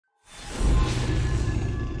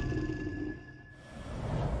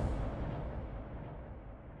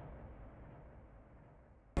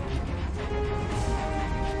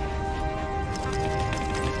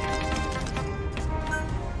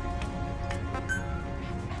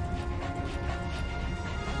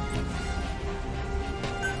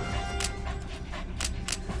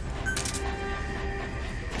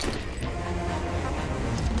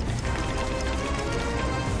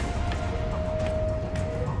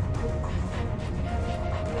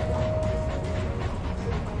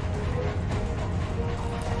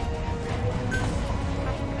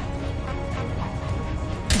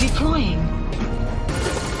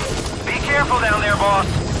boss.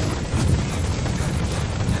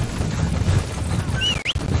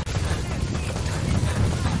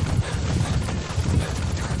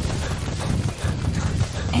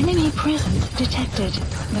 Enemy presence detected.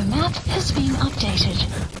 The map has been updated.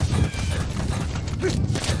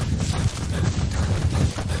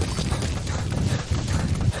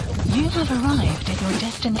 You have arrived at your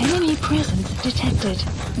destination. Enemy presence detected.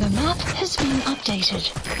 The map has been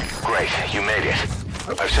updated. Great, you made it.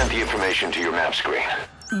 I've sent the information to your map screen.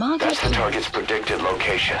 That's the target's predicted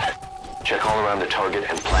location. Check all around the target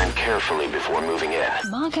and plan carefully before moving in.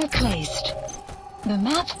 Marker placed. The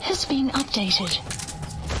map has been updated.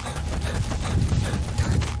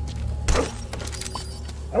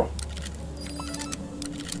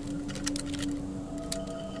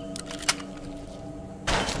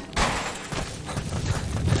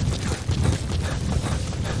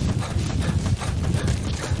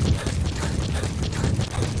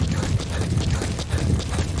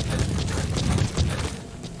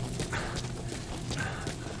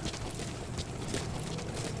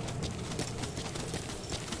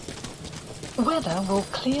 Weather will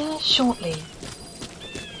clear shortly.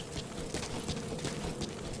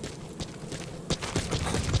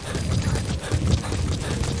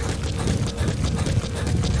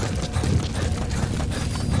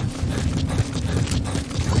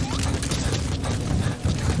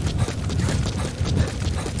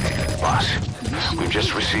 Boss, we've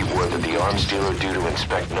just received word that the arms dealer due to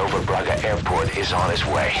inspect Nova Braga Airport is on his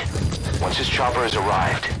way. Once his chopper has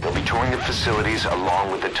arrived, they'll be touring the facilities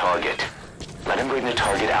along with the target. Let him bring the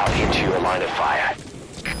target out into your line of fire.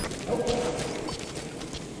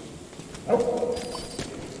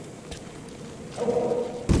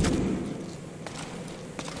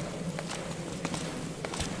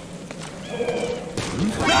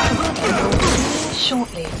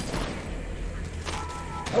 Shortly.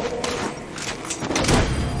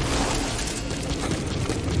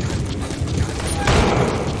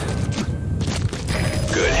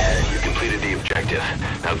 Good. You completed the objective.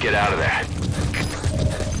 Now get out of there.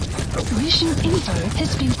 Mission info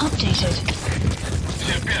has been updated.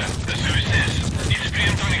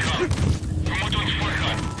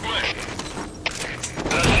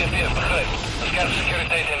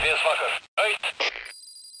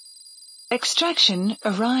 Extraction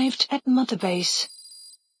arrived at Mother Base.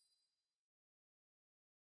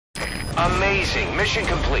 Amazing. Mission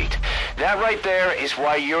complete. That right there is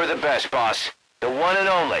why you're the best, boss. The one and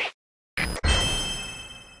only.